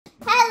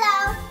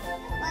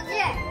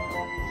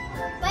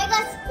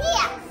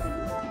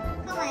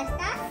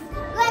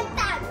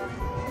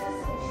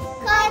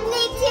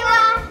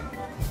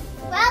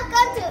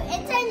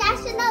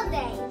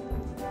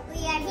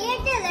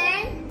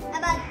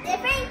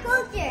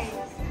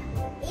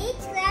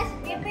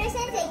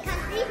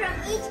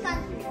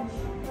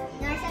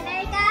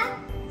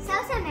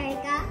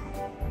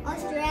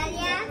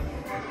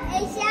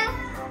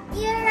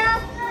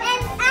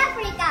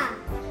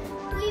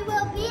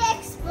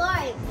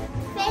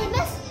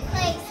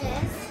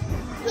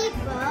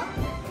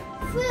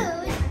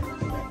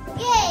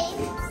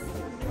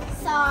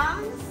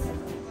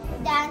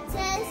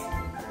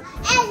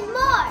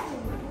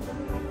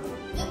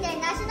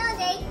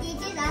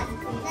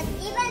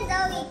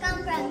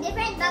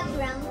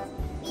backgrounds,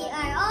 we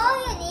are all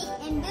unique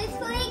and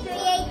beautifully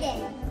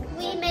created.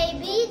 We may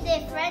be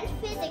different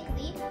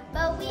physically,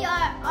 but we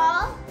are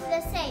all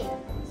the same.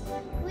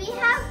 We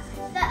have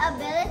the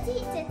ability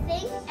to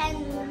think and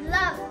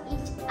love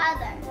each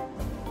other.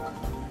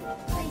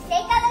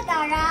 Priscilla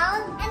Latara